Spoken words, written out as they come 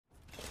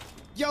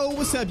Yo,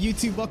 what's up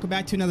YouTube? Welcome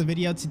back to another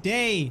video.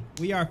 Today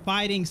we are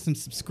fighting some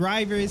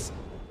subscribers.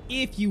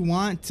 If you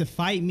want to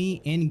fight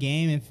me in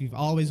game, if you've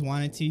always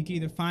wanted to, you can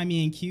either find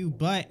me in queue,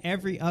 but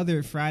every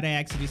other Friday I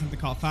actually do something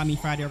called Find Me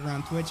Friday over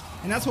on Twitch,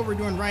 and that's what we're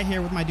doing right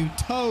here with my dude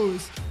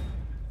Toes.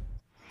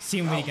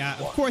 Seeing what he got.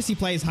 Of course he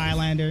plays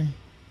Highlander.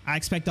 I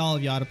expect all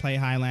of y'all to play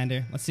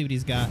Highlander. Let's see what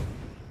he's got.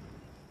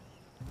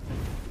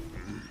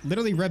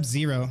 Literally rep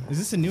 0. Is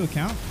this a new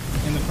account?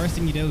 And the first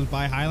thing you did was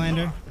buy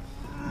Highlander?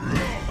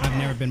 I've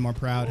never been more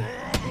proud.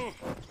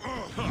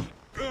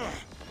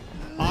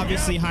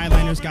 Obviously,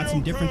 Highlander's got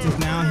some differences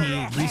now.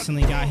 He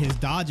recently got his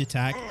dodge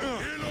attack.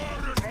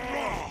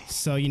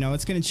 So, you know,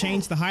 it's going to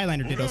change the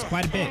Highlander dittos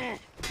quite a bit.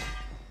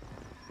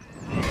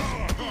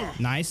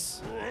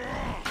 Nice.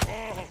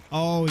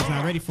 Oh, he's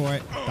not ready for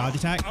it. Dodge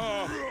attack.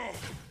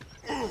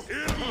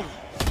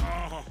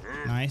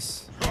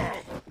 Nice.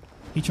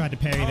 He tried to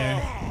parry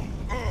there.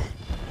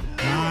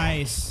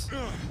 Nice.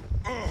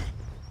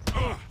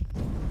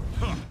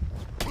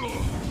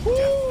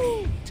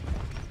 Woo!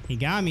 He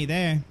got me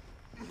there.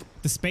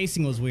 The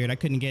spacing was weird. I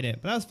couldn't get it,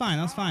 but that was fine.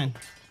 That was fine.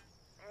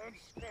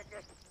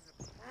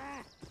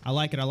 I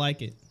like it. I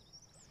like it.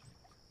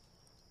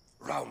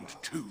 Round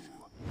 2.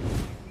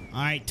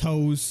 All right,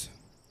 Toes.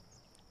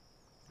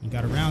 You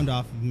got a round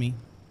off of me.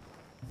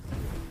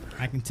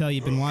 I can tell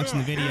you've been watching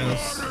the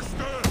videos.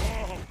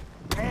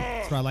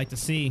 That's what I like to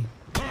see.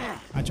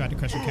 I tried to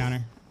crush your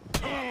counter.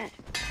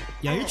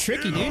 Yo, you're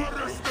tricky, dude.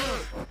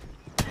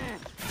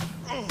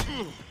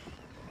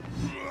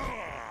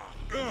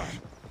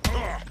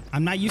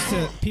 I'm not used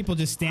to people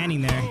just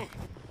standing there.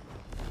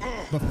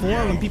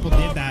 Before, when people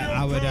did that,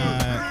 I would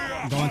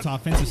go into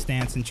offensive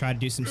stance and try to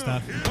do some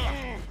stuff.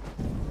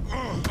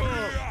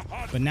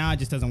 But now it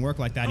just doesn't work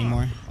like that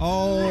anymore.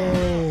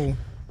 Oh!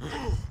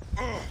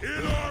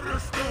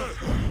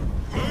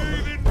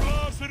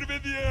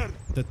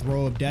 The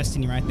throw of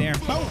destiny right there.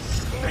 Oh!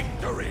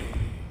 Victory!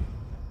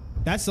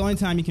 That's the only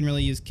time you can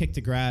really use kick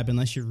to grab,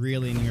 unless you're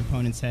really in your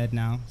opponent's head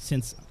now,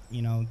 since,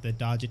 you know, the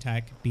dodge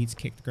attack beats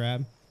kick to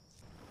grab.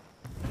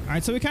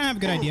 Alright, so we kind of have a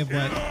good idea of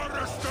what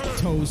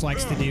Toes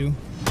likes to do.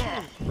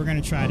 We're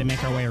going to try to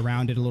make our way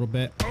around it a little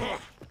bit.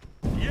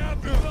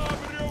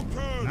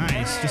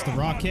 Nice, just a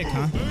raw kick,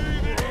 huh?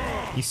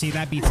 You see,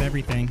 that beats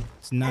everything.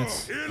 It's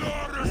nuts.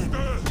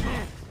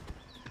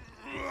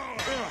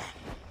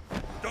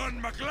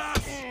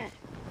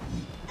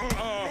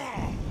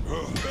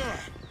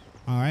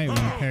 Alright, we're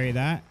going to parry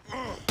that.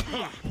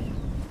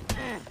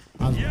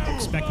 I was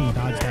expecting the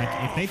dodge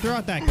attack. If they throw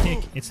out that kick,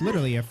 it's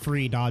literally a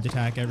free dodge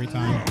attack every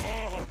time.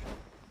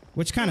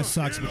 Which kind of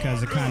sucks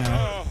because it kind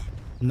of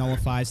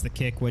nullifies the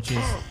kick, which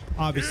is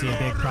obviously a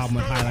big problem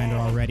with Highlander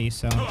already,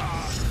 so...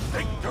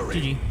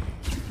 GG.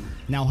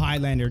 Now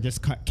Highlander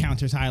just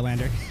counters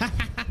Highlander.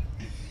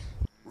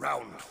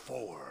 Round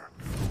 4.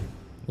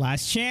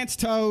 Last chance,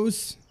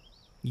 Toes.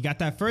 You got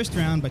that first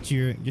round, but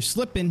you're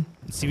slipping.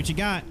 Let's see what you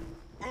got.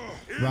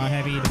 Raw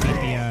heavy to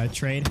beat the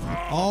trade.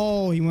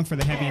 Oh, he went for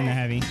the heavy and the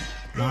heavy.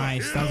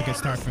 Nice. That was a good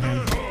start for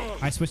him.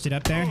 I switched it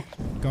up there.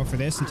 Go for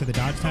this into the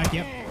dodge attack.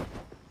 Yep.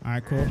 All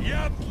right, cool.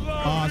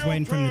 Oh, I was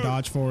waiting for him to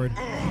dodge forward.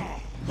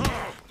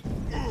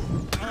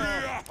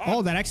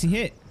 Oh, that actually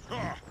hit.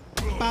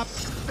 Bop.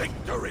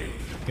 Victory!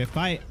 Good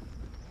fight.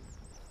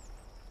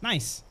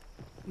 Nice.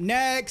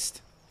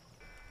 Next.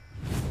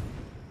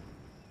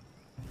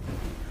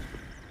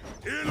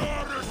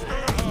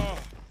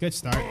 Good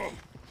start.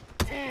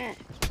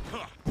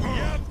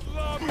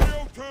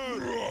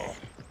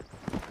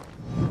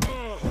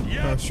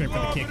 Go straight for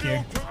the kick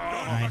here.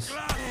 Nice.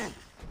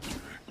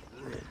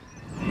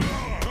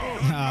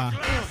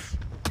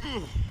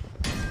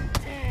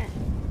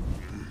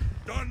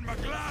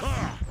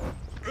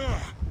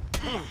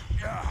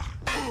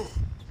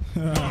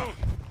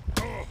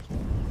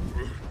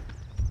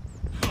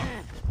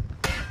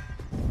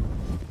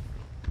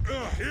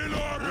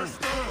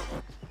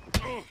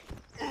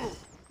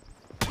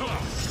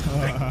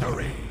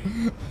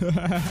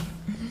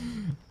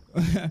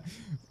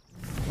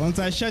 Once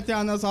I shut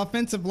down those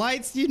offensive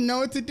lights, you know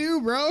what to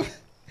do, bro.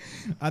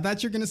 I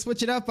thought you were gonna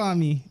switch it up on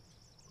me.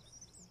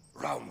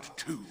 Round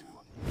 2.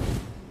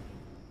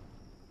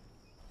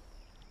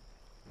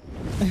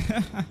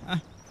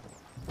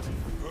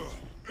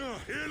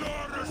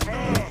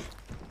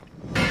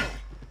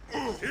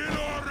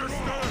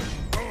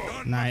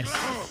 Nice.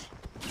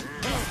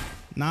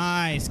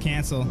 Nice,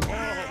 cancel.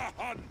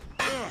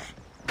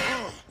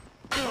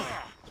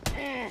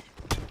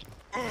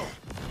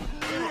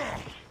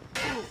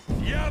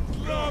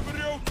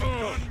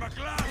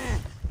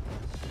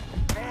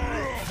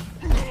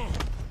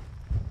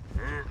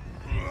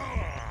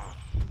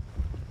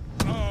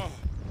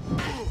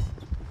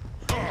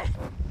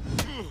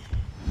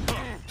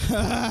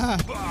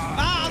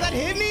 Ah, that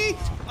hit me?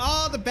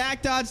 Oh, the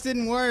back dodge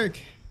didn't work.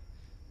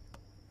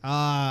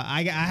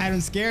 I had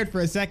him scared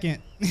for a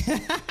second.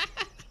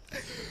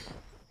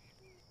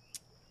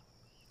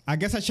 I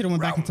guess I should have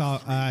went back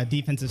into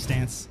defensive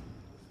stance.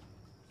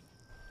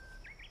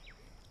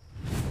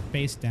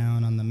 Face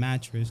down on the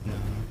mattress now.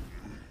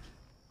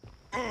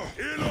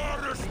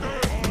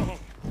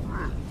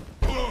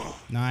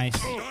 Nice.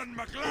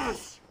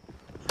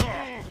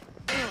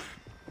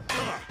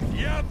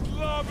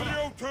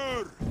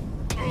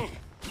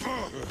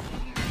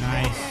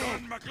 Nice.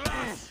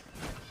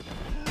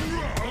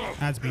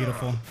 That's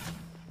beautiful.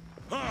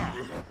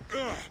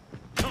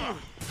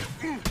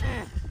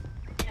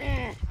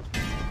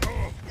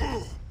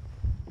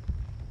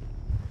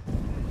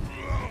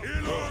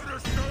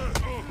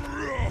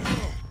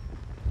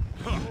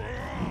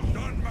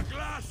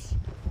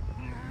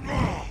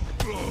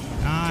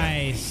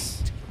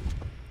 Nice.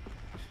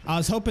 I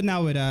was hoping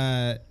that would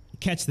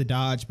catch the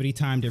dodge, but he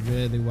timed it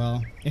really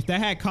well. If that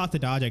had caught the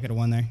dodge, I could have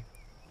won there.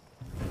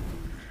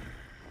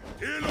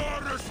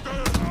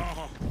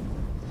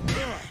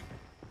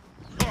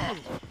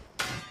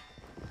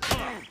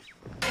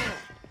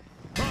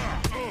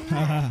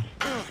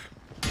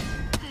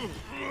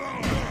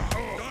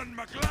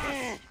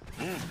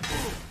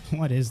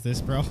 What is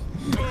this, bro?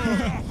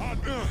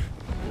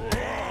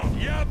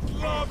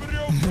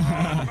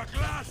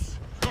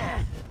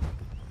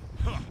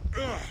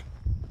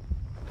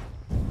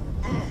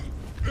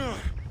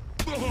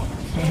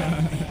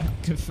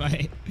 Good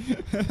fight.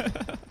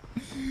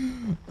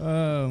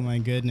 Oh my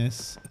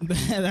goodness.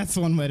 That's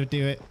one way to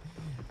do it.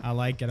 I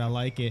like it. I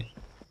like it.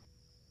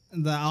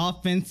 The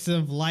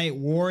offensive light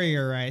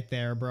warrior right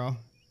there, bro.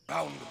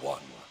 Round 1.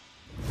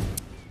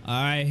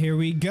 All right, here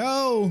we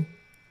go.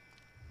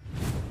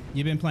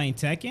 You've been playing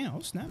Tekken?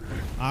 Oh, snap.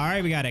 All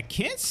right, we got a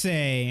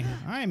Kensei.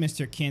 All right,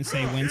 Mr.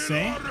 Kensei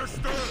Winsei.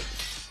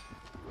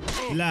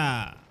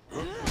 La.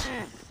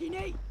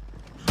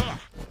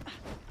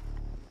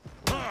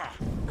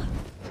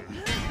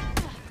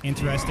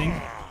 Interesting.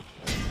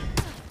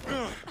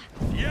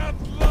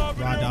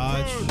 Raw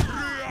dodge.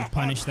 We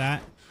punish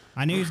that.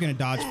 I knew he was going to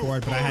dodge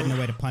forward, but I had no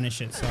way to punish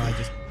it, so I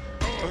just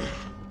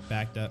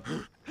backed up.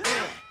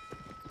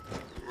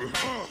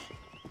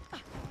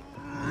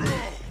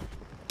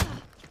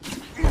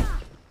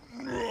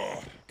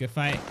 Good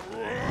fight.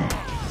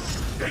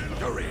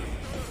 Victory.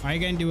 Are you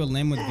going to do a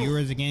limb with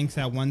viewers again? Because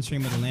that one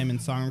stream with a limb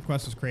and song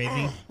request was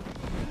crazy.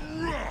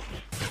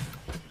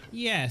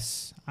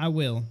 Yes, I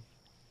will.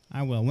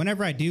 I will.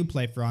 Whenever I do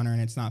play For Honor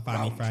and it's not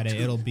Fight Me Friday,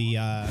 it'll be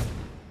a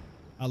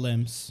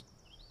limbs.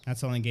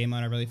 That's the only game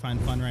mode I really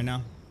find fun right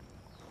now.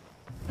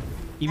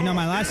 Even though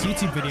my last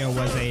YouTube video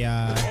was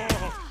a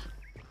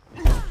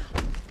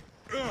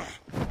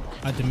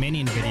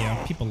Dominion video.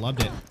 People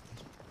loved it.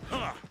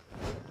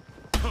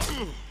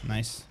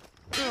 Nice.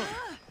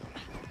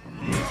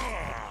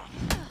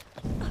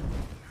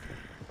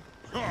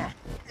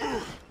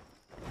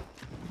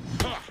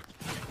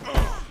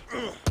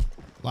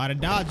 A lot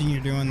of dodging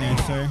you're doing there,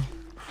 sir.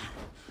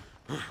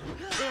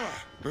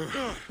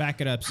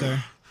 Back it up,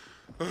 sir.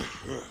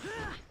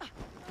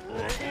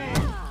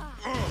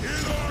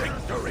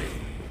 Victory.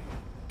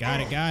 Got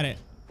it, got it.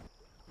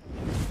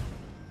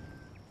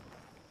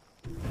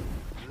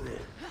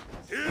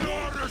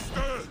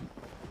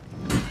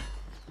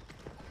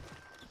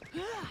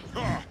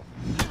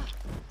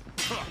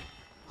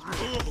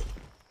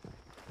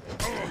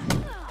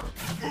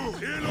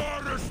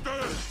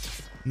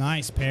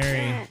 Nice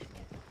parry.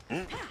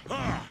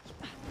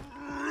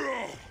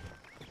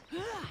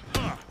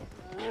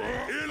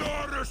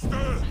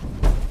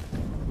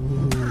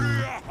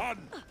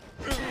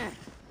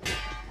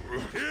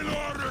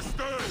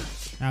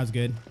 That was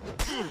good.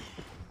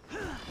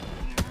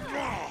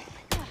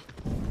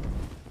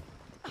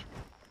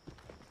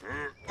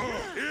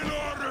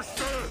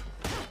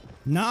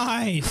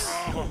 Nice.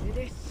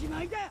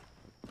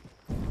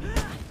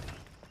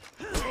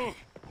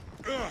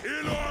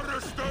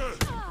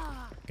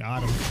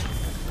 Got him.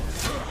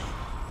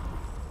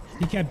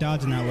 He kept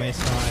dodging that way,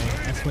 so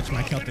I switched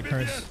my Celtic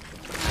Curse.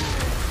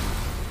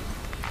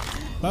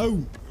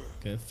 Boom.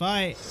 Good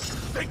fight.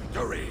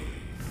 Victory.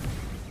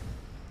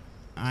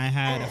 I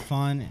had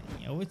fun.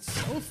 Yo, it's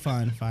so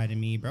fun fighting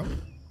me, bro.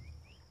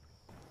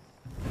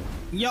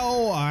 Yo,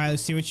 all right,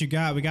 let's see what you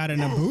got. We got an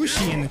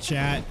Ibushi in the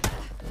chat.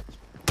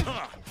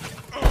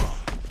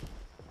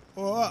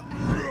 Oh.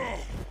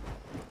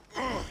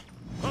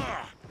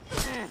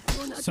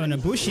 So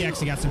Ibushi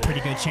actually got some pretty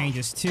good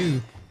changes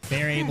too.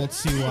 They're able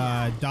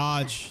to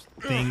dodge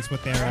things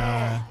with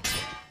their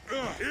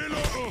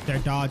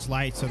dodge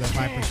lights or their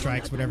Viper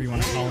strikes, whatever you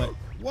want to call it.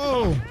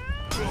 Whoa!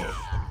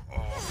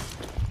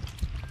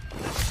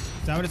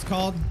 Is that what it's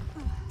called?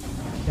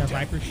 Their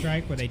Viper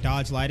strike, where they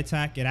dodge light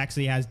attack. It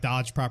actually has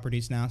dodge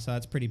properties now, so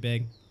that's pretty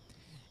big.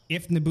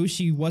 If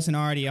Ibushi wasn't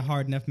already a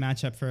hard enough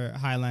matchup for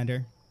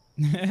Highlander.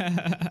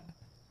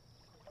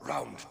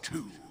 Round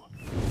 2.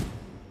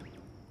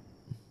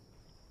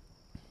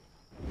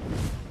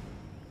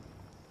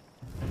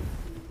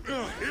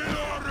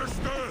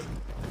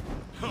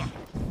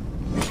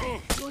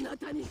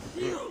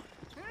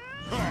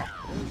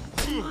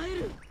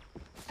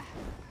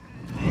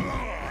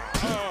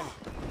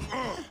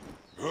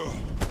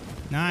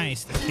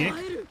 Nice, the kick.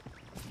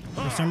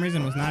 For some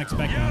reason, was not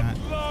expecting that.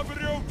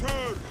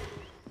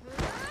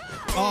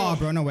 Oh,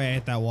 bro, no way I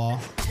hit that wall.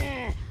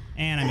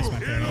 And I missed my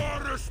parry.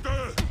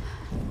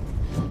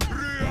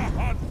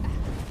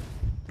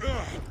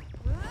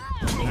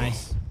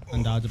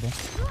 dodgeable.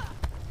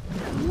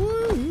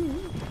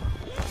 Woo.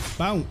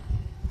 Boom.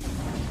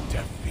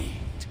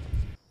 Defeat.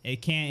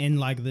 It can't end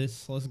like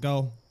this. Let's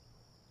go.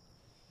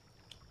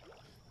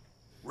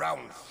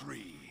 Round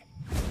 3.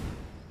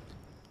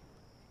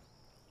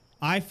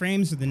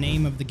 Iframes are the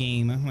name of the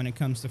game when it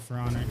comes to For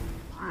Honor.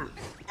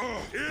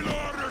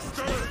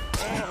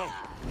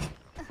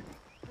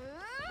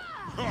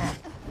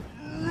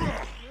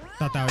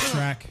 Thought that was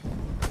track.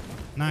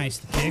 Nice,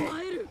 the kick.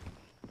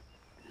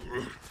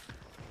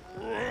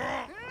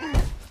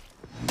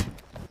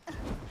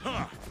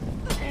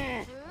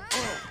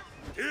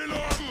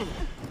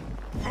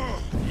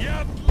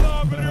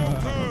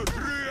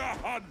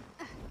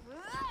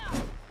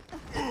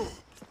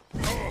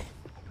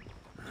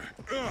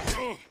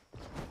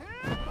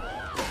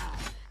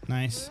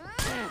 Nice.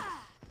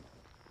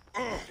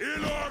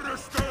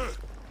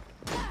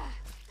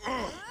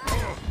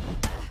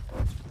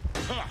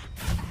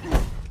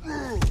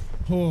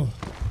 Oh.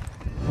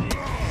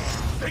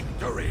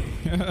 Victory.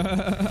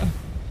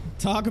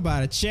 Talk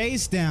about a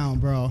chase down,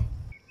 bro.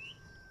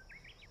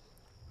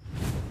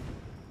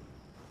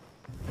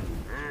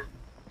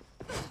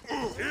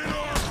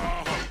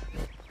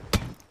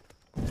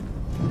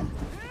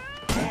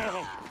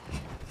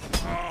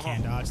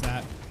 Can't dodge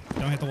that.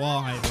 Don't hit the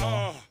wall. I hit the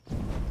wall.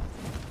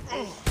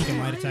 He can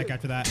light attack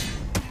after that.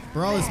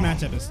 Bro, this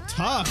matchup is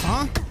tough,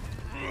 huh?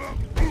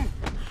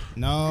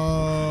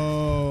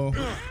 No.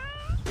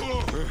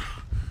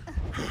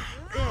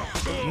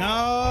 No.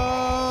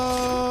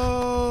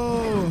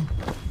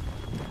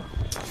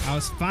 I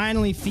was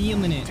finally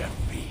feeling it.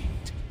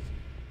 Defeat.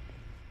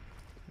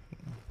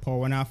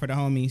 Pour one out for the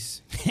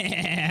homies.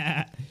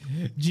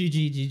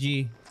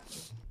 GG.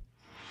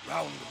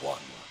 Round 1.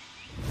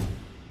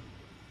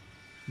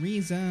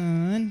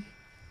 Reason.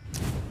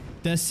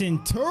 The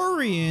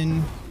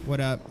Centurion. What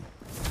up?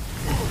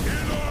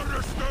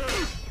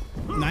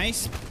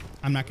 Nice.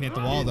 I'm not gonna hit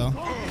the wall though.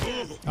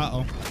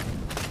 Uh-oh.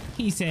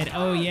 He said,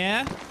 oh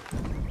yeah?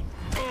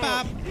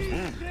 Bop.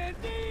 I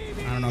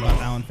don't know about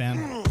that one,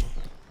 fam.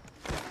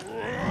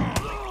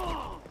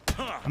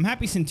 I'm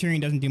happy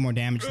Centurion doesn't do more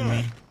damage than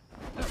me.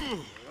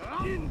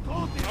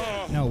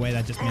 No way,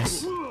 that just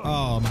missed.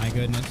 Oh my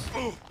goodness.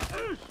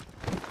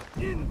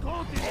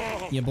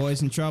 Your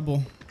boy's in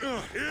trouble.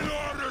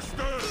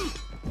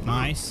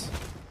 Nice.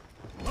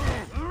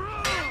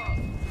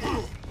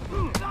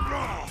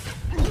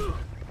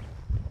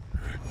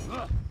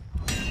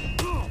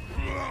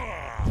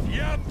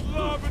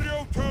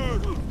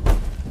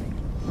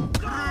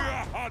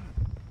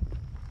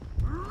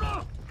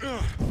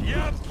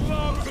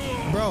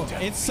 Bro,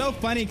 it's so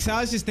funny because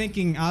I was just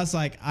thinking, I was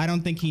like, I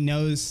don't think he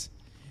knows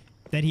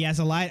that he has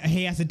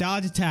a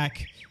dodge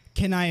attack.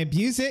 Can I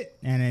abuse it?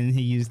 And then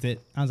he used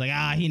it. I was like,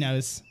 ah, he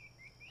knows.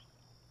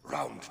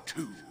 Round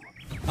 2.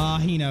 Ah,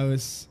 he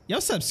knows. Yo,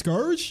 what's up,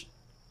 Scourge?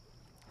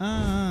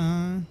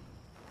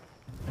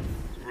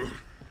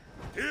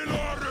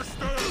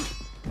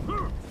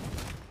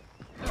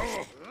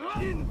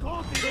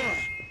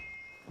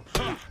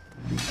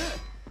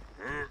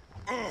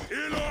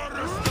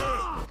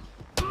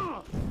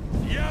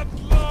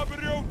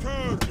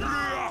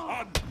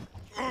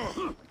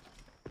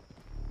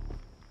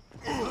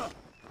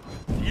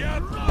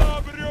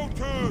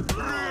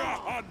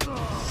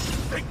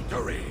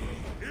 Victory.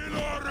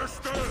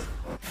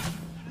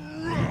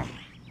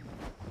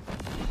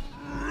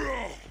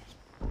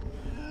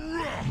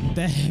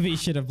 The heavy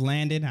should have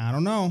landed. I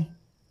don't know.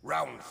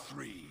 Round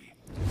 3.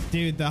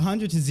 Dude, the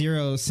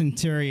 100-0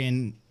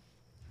 Centurion,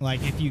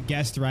 like, if you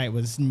guessed right,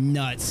 was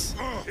nuts.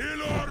 I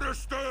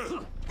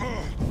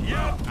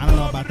don't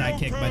know about that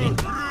kick, buddy.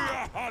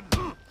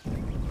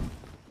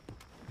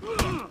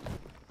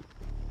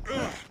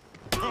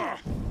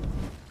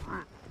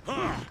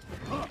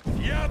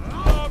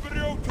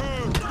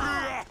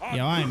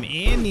 Yo, I'm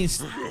in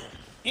this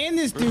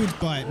dude's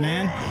butt,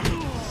 man.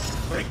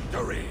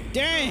 Victory.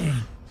 Dang.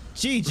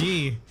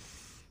 GG.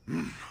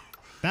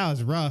 That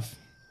was rough.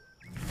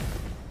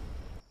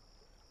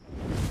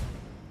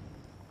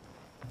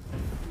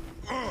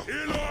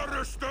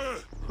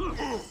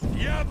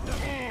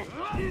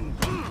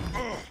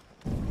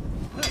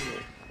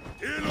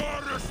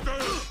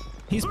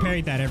 He's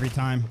parried that every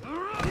time.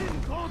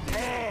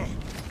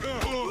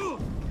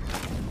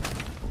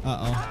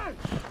 Uh-oh.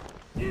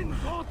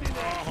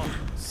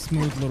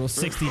 Smooth little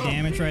 60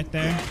 damage right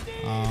there.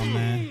 Oh,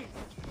 man.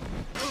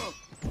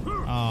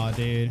 Oh,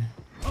 dude.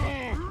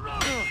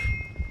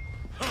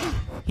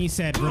 He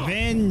said,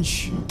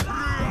 revenge.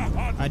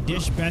 A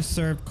dish best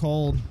served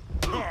cold.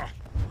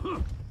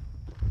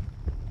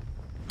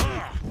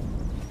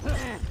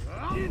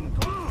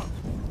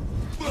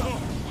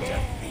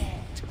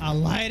 A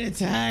light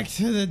attack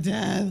to the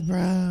death, bro.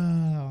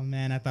 Oh,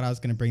 man, I thought I was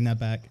going to bring that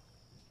back.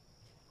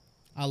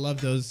 I love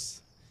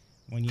those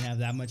when you have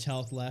that much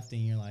health left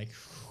and you're like,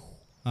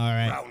 all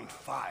right, Round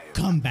 5.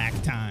 comeback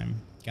time.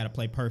 Got to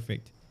play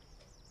perfect.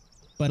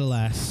 But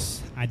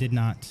alas, I did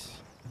not.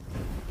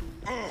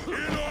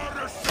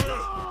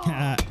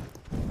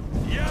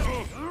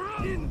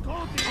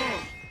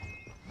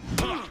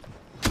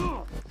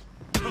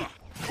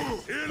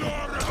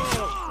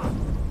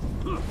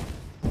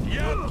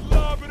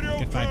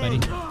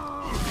 already.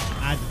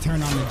 I had to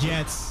turn on the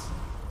jets.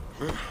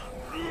 Good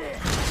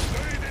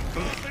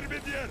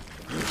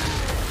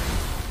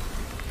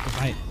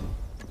fight.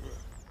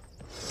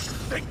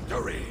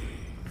 Victory.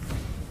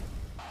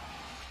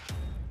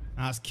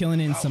 I was killing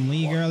in some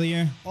league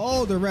earlier.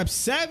 Oh, the rep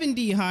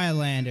 70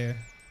 Highlander.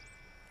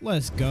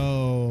 Let's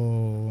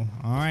go.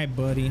 All right,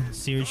 buddy.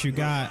 See what you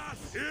got.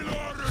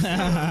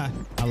 I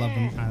love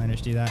when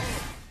Highlanders do that.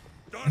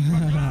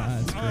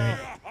 That's great.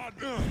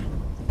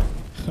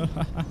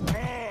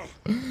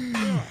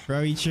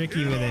 Bro, he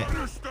tricky with it.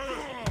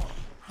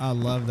 I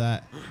love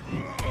that.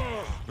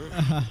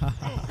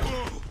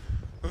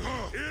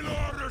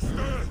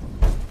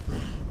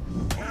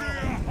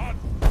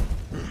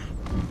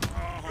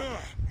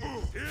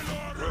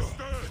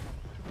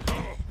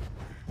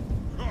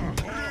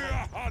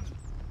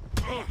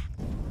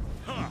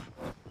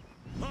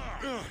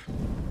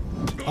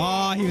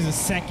 Oh, he was a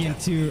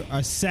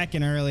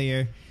second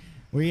earlier.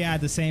 We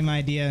had the same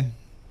idea.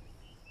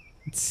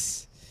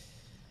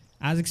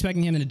 I was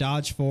expecting him to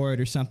dodge forward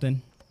or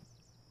something.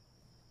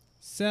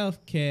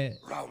 Self-kit.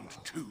 Round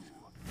 2.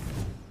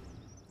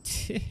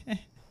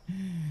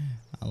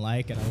 I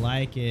like it. I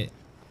like it.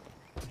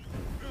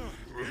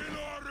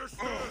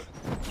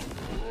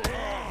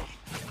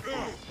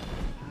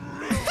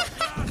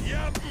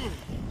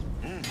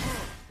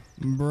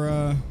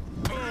 Bruh.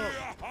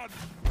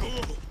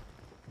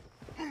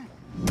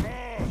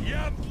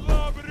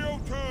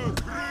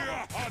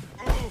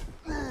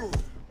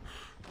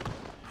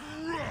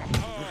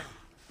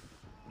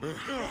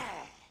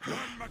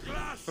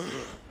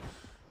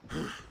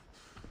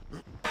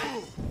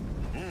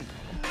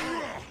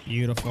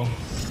 Beautiful.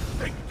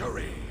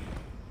 Victory.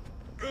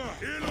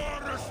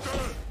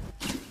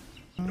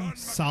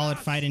 Solid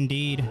fight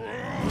indeed.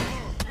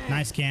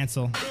 Nice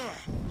cancel.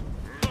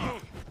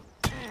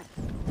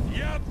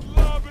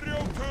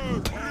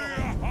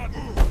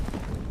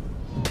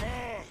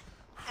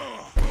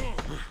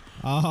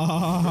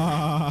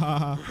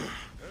 Oh.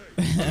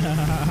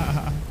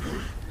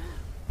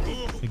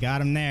 We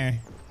got him there.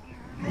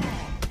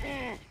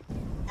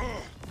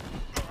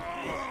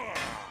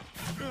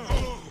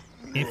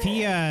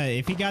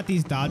 If he got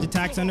these dodge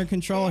attacks under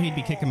control, he'd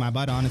be kicking my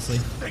butt, honestly.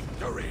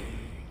 Victory.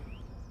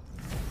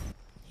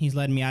 He's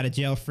letting me out of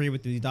jail free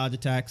with these dodge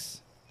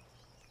attacks.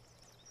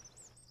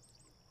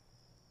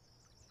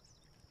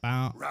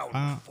 Bow, Round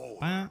bow, 4.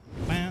 bow,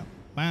 bow,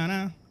 bow,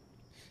 now.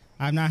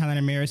 I've not had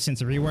a mirror since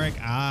the rework.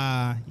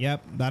 Ah,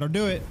 yep, that'll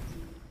do it.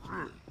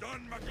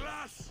 Done my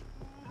glass.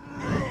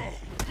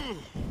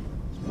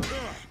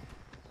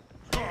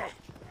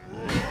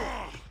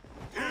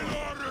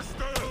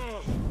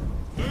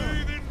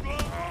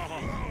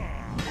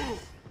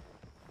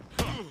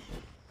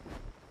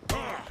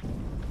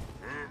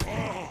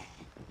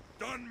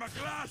 Done my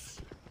glass.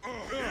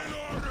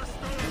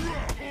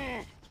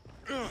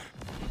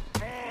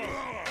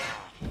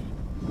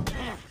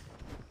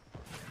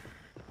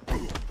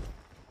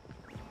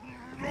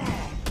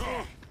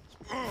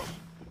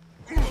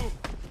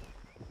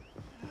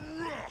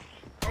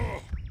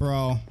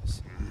 Bro.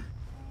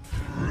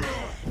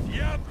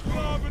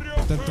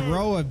 The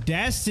throw of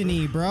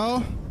destiny,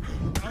 bro.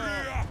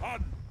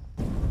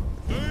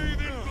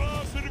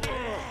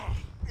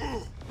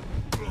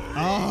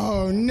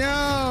 Oh,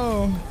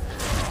 no.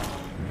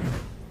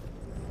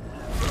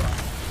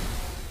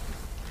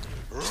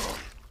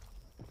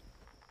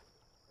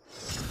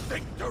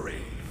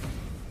 Victory.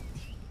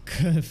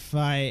 Good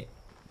fight.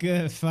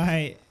 Good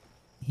fight.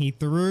 He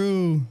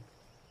threw.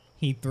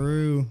 He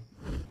threw.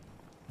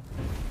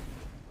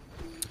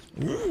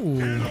 Ooh.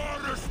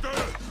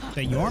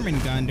 The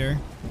Jormungandr.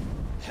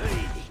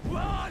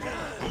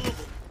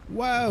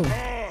 Whoa.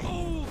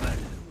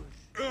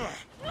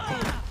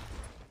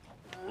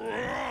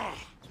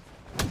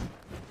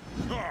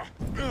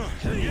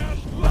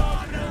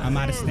 I'm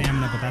out of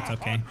stamina, but that's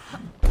okay.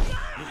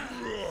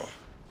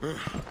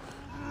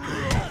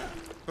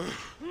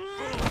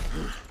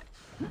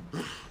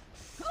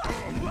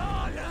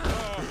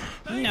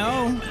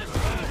 No.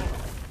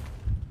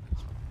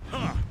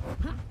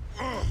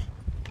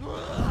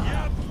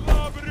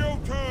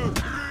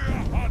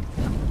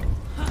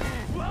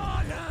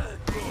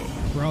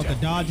 Bro, the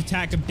dodge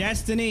attack of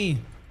destiny.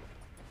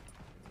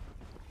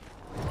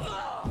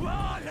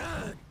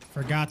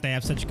 Forgot they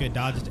have such good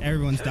dodge.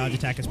 Everyone's dodge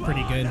attack is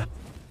pretty good.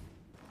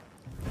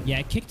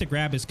 Yeah, kick to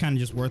grab is kind of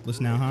just worthless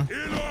now, huh?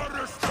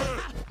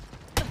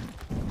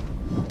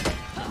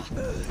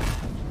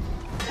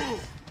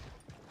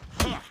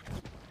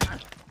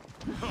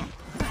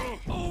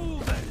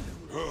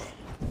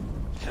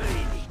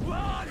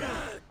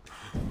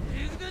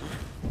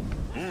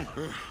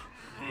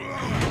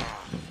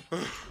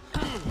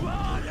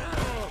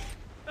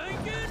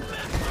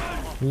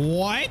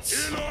 What?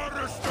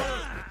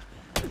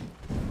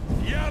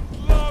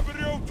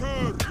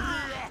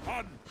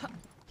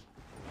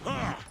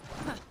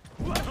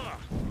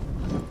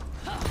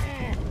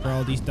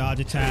 Bro, these dodge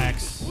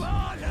attacks. Bro.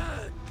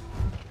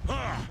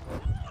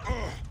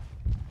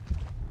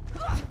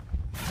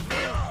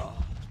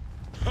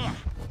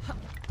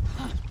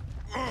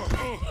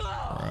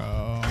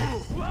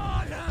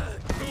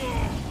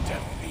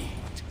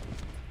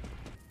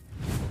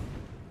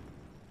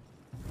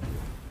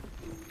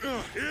 In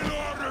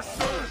order,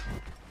 sir!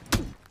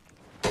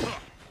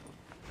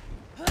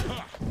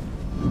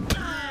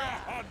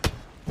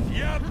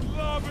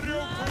 Jävla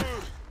brukar!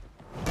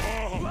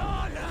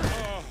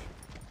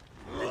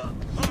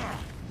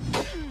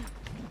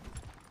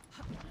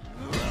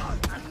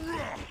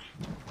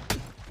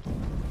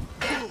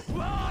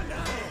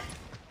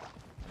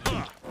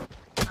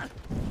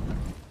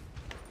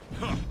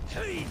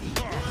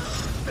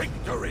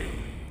 Victory!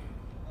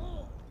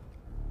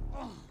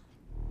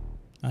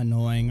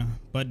 Annoying,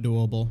 but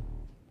doable.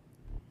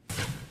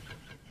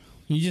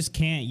 You just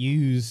can't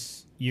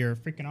use your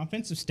freaking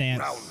offensive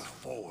stance. Round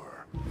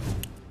 4.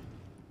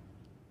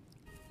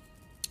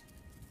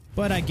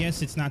 But I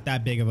guess it's not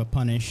that big of a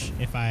punish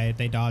if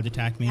they dodge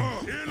attack me. In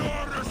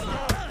order,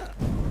 sir!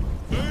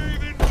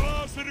 Leiden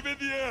blaser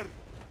vid er!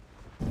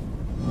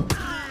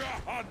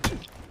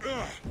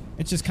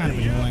 It's just kind of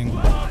annoying.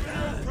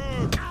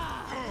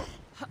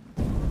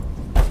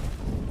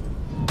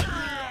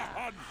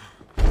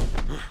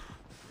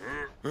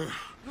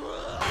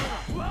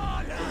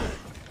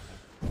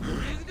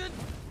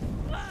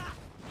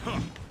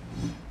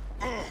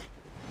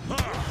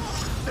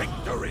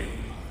 Victory!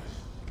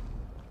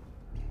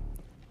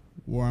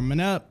 Warming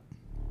up.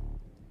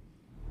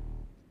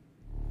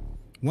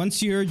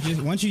 Once you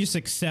just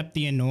accept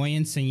the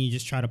annoyance and you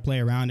just try to play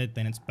around it,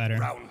 then it's better.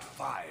 Round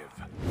 5.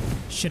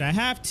 Should I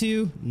have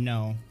to?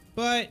 No.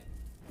 But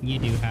you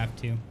do have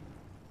to.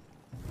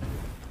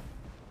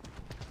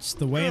 It's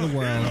the way of the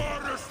world.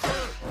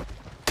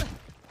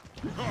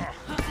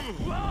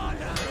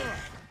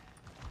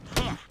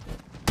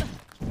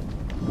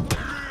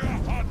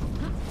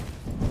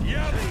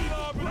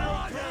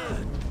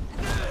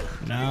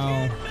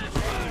 No.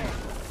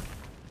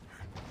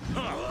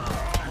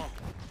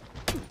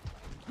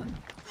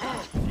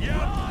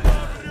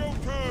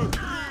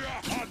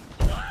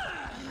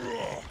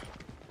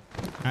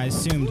 I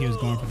assumed he was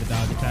going for the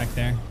dodge attack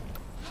there.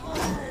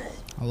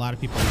 A lot of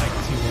people like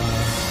to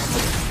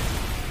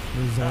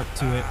resort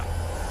to it.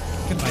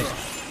 Good fight.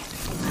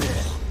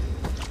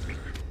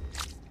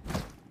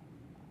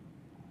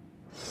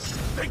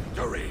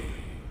 Victory!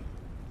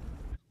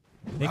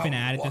 They've been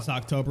added this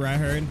October, I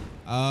heard.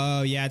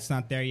 Oh, yeah, it's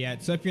not there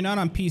yet. So if you're not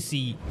on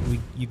PC,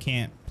 you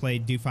can't play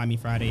Do Find Me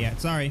Friday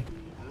yet. Sorry.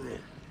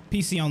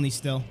 PC only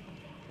still.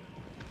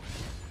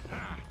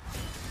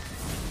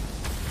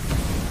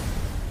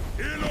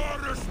 In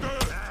order, sir!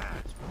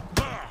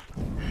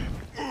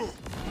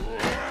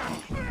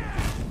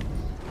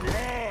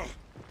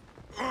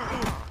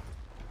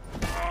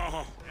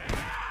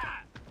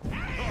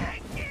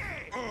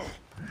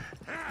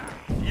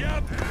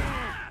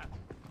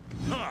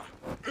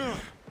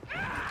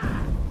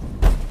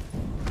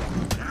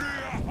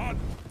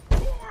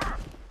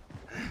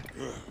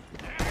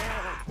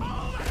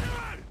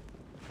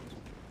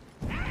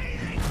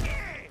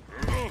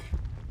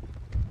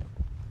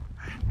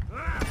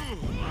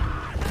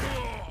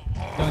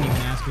 Don't even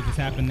ask what just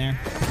happened there.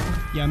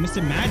 Yo,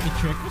 Mr. Magic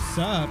Trick, what's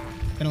up?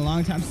 Been a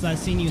long time since I've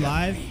seen you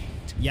live.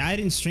 Yeah, I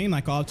didn't stream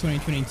like all of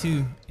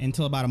 2022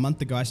 until about a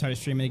month ago. I started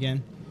streaming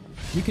again.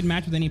 You could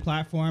match with any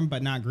platform,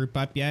 but not group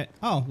up yet.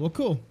 Oh, well,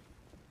 cool.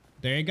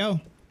 There you go.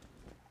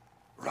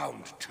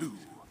 Round 2.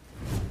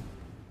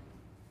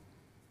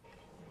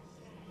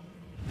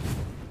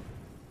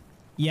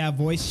 Yeah,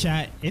 voice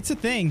chat. It's a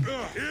thing.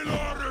 In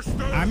order,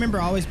 sir! I remember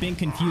always being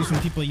confused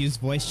when people use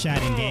voice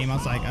chat in game. I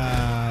was like,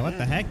 what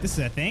the heck? This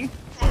is a thing?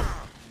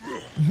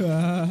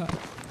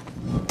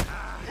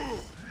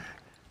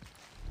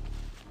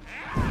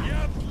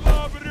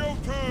 Jävla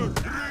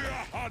brukar!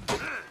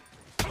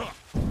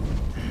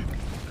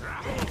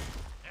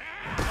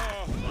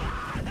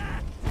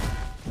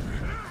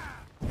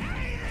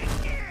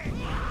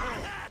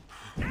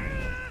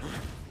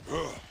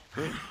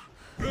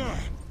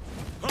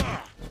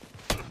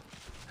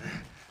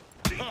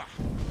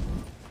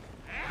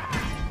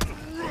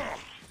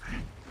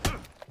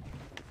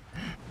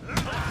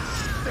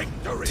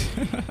 Victory!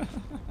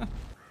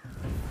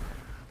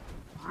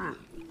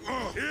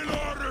 In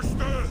order,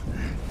 sir!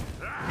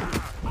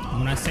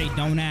 When I say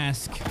don't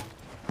ask,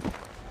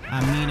 I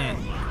mean it.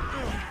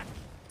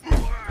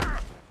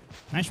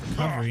 Nice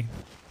recovery.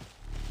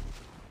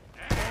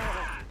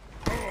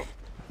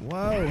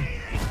 Whoa.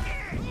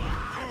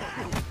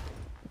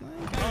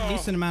 Got a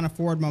decent amount of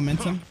forward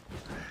momentum.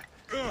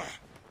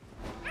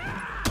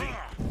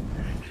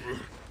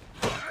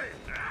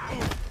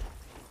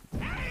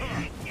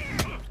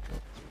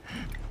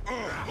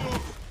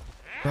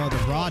 Bro, the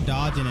raw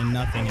dodging and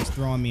nothing is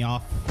throwing me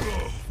off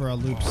for a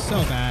loop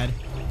so bad.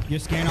 You're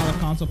scaring all the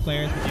console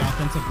players with the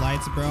offensive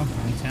lights, bro.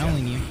 I'm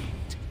telling you.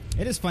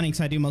 It is funny because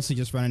I do mostly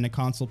just run into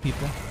console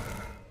people.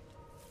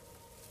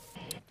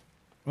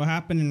 What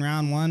happened in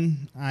round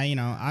 1?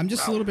 I'm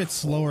just a little bit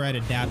slower at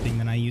adapting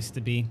than I used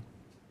to be.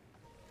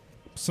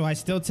 So I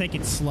still take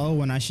it slow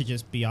when I should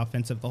just be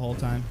offensive the whole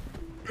time.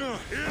 In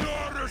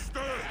order,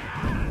 sir!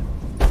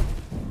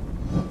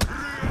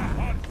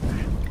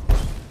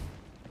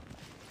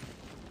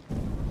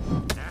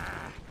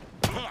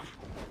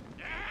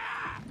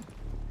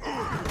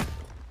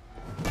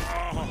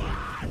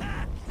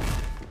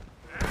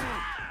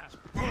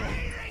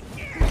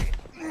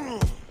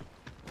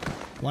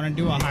 Want to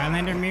do a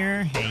Highlander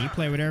mirror? Hey, you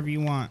play whatever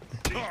you want.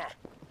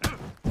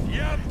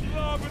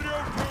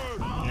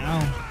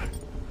 No.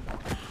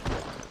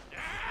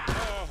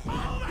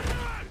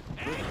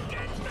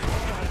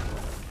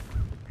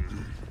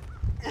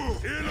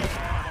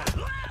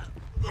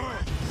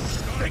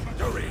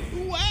 Victory!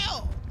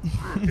 Wow!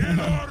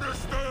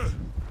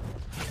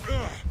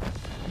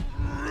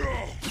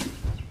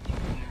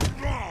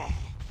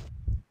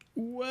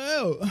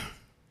 Whoa!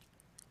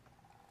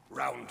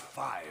 Round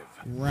 5.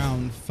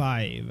 Round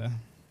 5.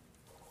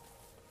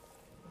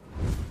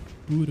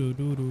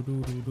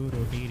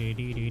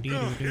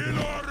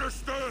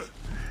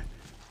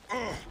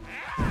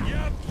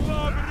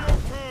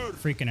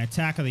 Freaking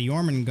attack of the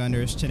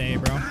Jormungandrs today,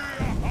 bro.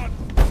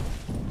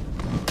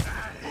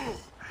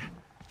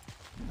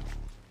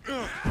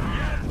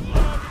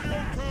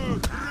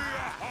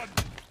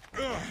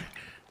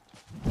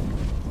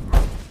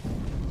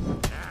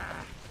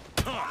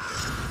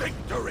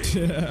 Victory!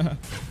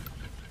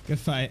 Good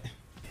fight.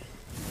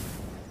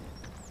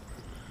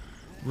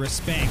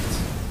 Respect.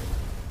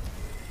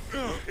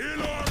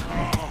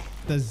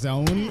 The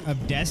zone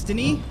of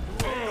destiny?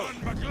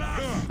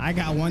 I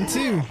got one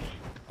too.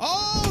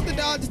 Oh, the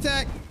dodge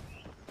attack.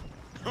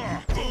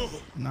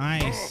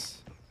 Nice.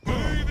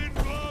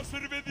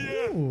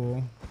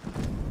 Ooh.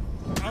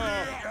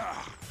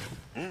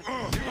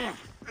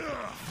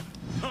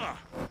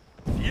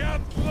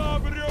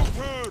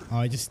 Oh,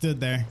 I just stood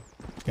there.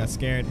 Got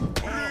scared.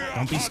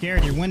 Don't be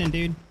scared. You're winning,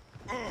 dude.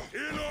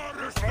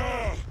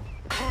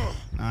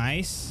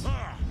 Nice.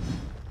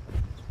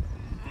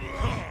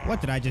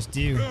 What did I just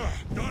do?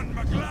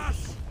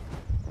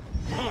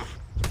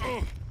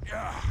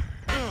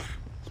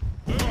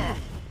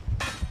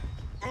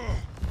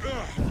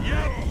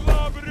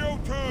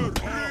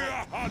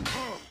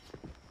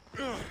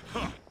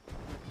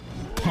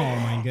 Oh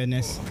my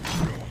goodness.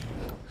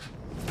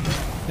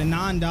 The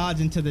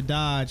non-dodge into the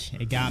dodge.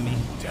 It got me.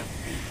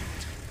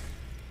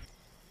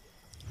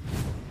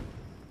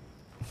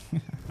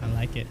 I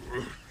like it.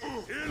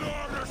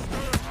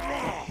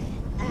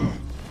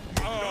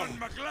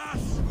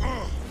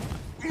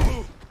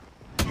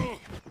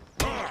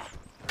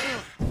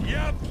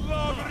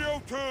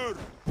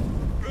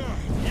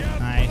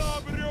 Nice.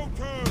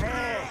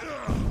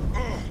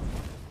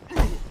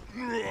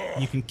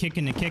 You can kick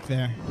in the kick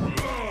there.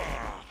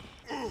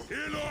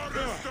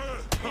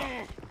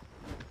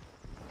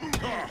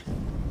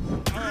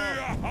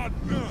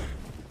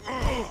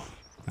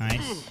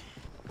 Nice.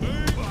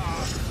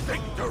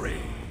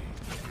 Victory!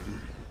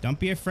 Don't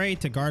be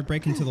afraid to guard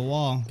break into the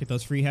wall. Get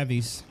those free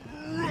heavies.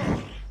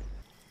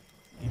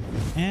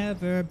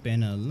 Ever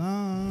been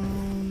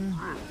alone?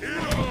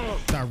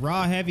 That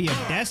raw heavy of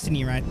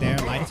destiny right there.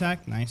 Light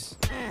attack. Nice.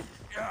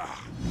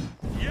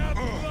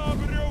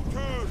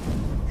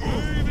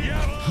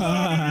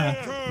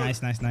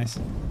 Nice, nice, nice.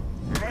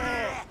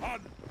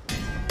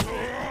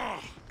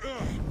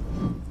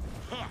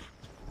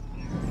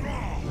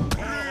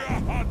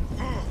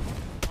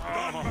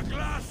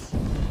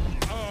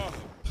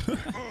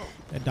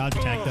 That dodge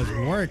attack does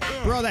work.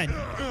 Bro, that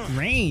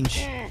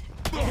range.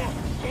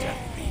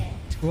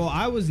 Well,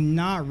 I was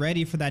not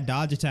ready for that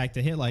dodge attack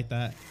to hit like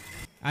that.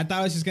 I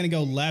thought it was just going to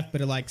go left,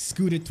 but it like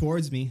scooted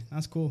towards me.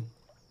 That's cool.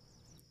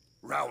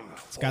 Round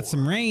 4. It's got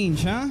some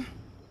range, huh?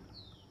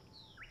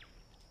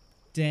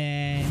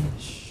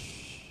 Dash.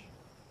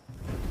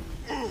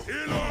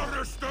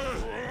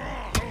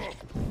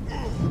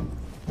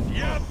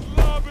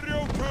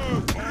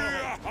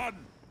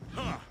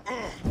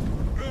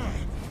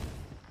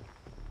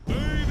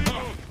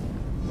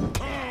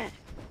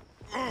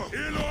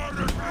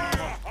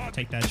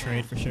 Take that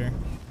trade for sure.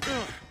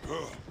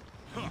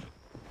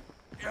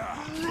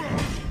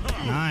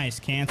 Nice,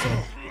 cancel.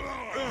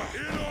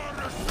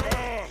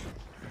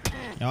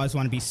 You always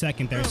want to be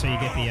second there so you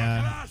get the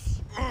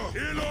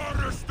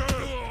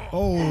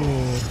Oh,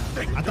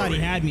 I thought he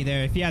had me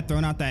there. If he had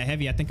thrown out that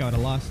heavy, I think I would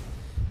have lost.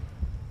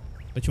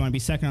 But you want to be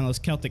second on those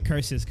Celtic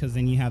curses because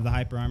then you have the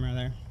hyper armor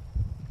there.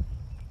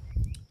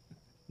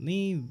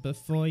 Leave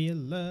before you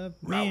love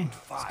me.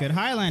 It's good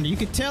Highlander. You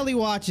could tell he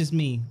watches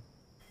me.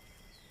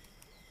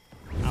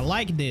 I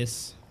like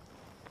this.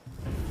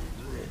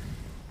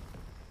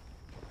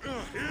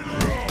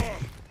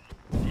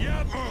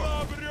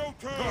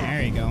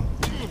 There you go.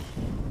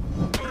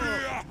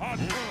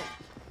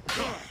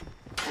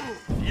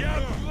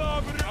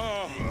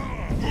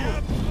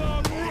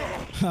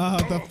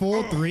 The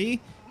full 3?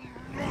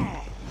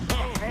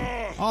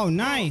 Oh,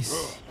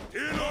 nice.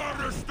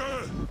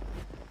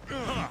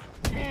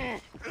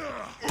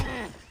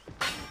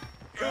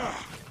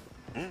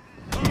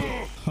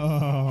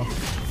 Oh.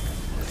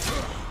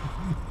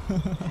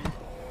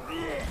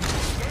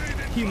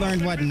 He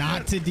learned what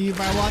not to do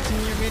by watching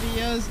your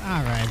videos?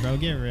 Alright, bro,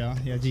 get real.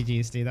 Yeah,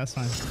 GG's, dude. That's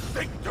fine.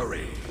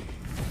 Victory!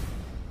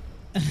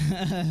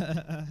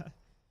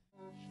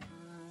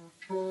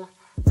 You